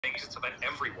Makes it so that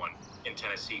everyone in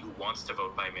Tennessee who wants to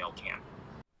vote by mail can.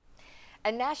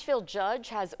 A Nashville judge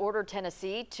has ordered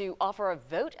Tennessee to offer a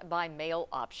vote by mail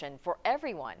option for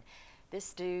everyone.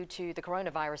 This due to the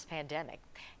coronavirus pandemic.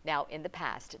 Now, in the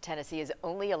past, Tennessee has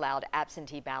only allowed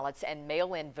absentee ballots and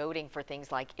mail-in voting for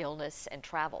things like illness and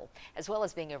travel, as well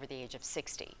as being over the age of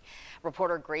 60.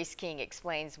 Reporter Grace King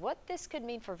explains what this could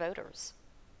mean for voters.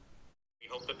 We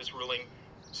hope that this ruling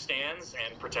stands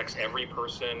and protects every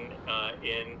person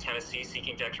in Tennessee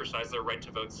seeking to exercise their right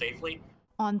to vote safely.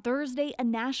 On Thursday, a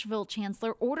Nashville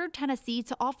chancellor ordered Tennessee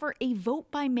to offer a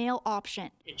vote-by-mail option.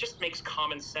 It just makes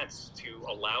common sense to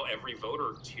allow every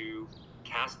voter to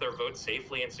cast their vote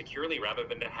safely and securely rather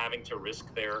than having to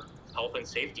risk their health and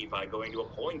safety by going to a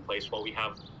polling place while we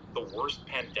have the worst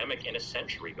pandemic in a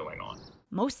century going on.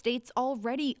 Most states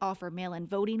already offer mail-in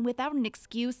voting without an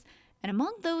excuse, and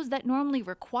among those that normally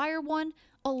require one,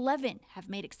 11 have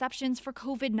made exceptions for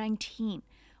COVID-19.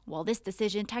 While this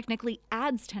decision technically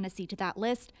adds Tennessee to that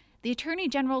list, the Attorney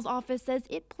General's office says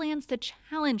it plans to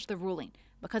challenge the ruling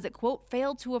because it, quote,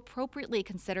 failed to appropriately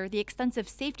consider the extensive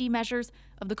safety measures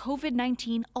of the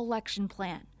COVID-19 election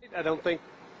plan. I don't think,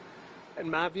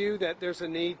 in my view, that there's a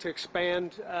need to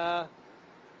expand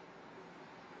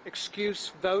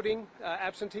excuse voting,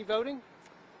 absentee voting,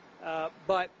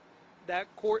 but that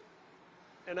court,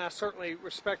 and I certainly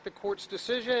respect the court's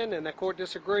decision, and the court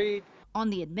disagreed. On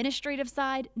the administrative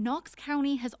side, Knox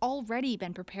County has already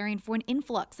been preparing for an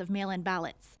influx of mail-in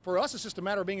ballots. For us, it's just a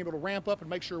matter of being able to ramp up and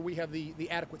make sure we have the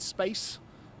adequate space,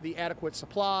 the adequate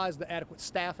supplies, the adequate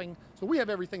staffing. So we have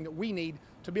everything that we need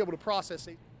to be able to process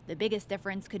it. The biggest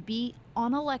difference could be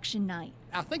on election night.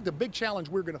 I think the big challenge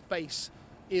we're going to face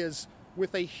is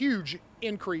with a huge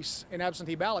increase in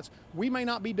absentee ballots, we may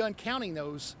not be done counting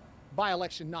those by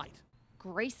election night.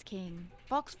 Grace King,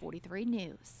 Fox 43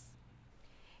 News.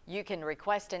 You can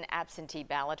request an absentee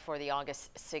ballot for the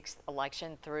August 6th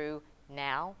election through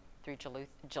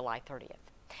July 30th.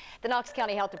 The Knox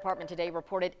County Health Department today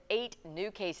reported 8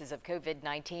 new cases of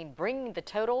COVID-19, bringing the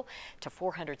total to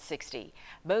 460.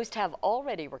 Most have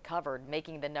already recovered,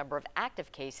 making the number of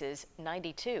active cases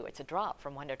 92. It's a drop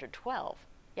from 112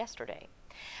 yesterday.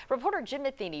 Reporter Jim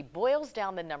Matheny boils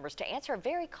down the numbers to answer a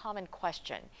very common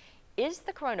question. Is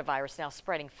the coronavirus now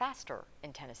spreading faster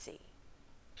in Tennessee?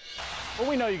 Well,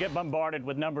 we know you get bombarded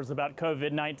with numbers about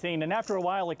COVID-19, and after a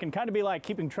while, it can kind of be like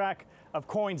keeping track of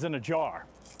coins in a jar.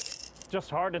 Just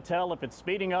hard to tell if it's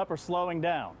speeding up or slowing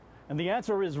down. And the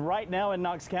answer is right now in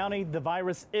Knox County, the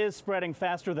virus is spreading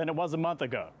faster than it was a month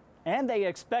ago. And they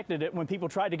expected it when people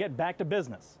tried to get back to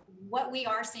business. What we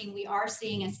are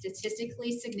seeing a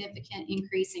statistically significant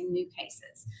increase in new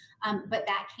cases. But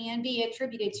that can be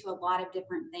attributed to a lot of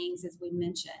different things, as we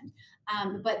mentioned.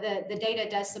 But the data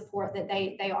does support that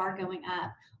they are going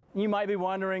up. You might be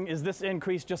wondering, is this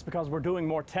increase just because we're doing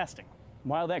more testing?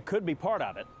 While that could be part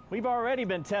of it, we've already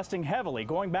been testing heavily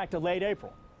going back to late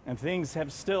April, and things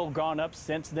have still gone up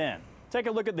since then. Take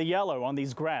a look at the yellow on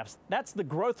these graphs. That's the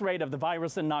growth rate of the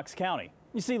virus in Knox County.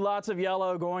 You see lots of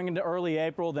yellow going into early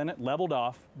April, then it leveled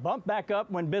off, bumped back up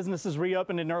when businesses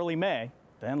reopened in early May,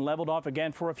 then leveled off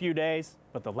again for a few days.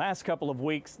 But the last couple of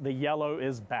weeks, the yellow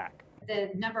is back.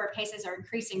 The number of cases are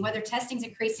increasing. Whether testing's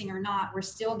increasing or not, we're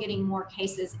still getting more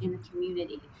cases in the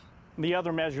community. The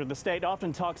other measure the state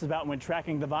often talks about when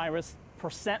tracking the virus,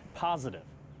 percent positive.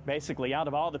 Basically, out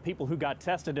of all the people who got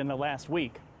tested in the last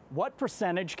week, what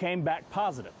percentage came back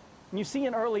positive? And you see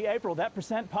in early April, that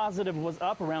percent positive was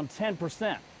up around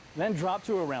 10%, then dropped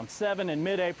to around 7% in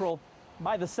mid-April.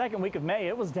 By the second week of May,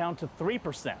 it was down to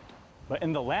 3%. But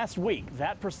in the last week,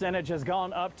 that percentage has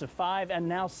gone up to 5% and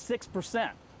now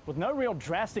 6%, with no real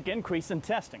drastic increase in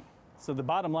testing. So the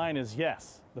bottom line is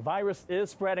yes, the virus is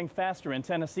spreading faster in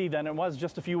Tennessee than it was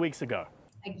just a few weeks ago.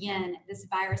 Again, this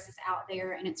virus is out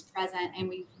there and it's present, and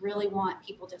we really want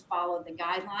people to follow the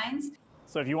guidelines.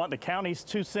 So if you want the county's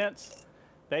 2 cents,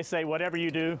 they say whatever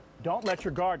you do, don't let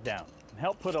your guard down and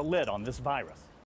help put a lid on this virus.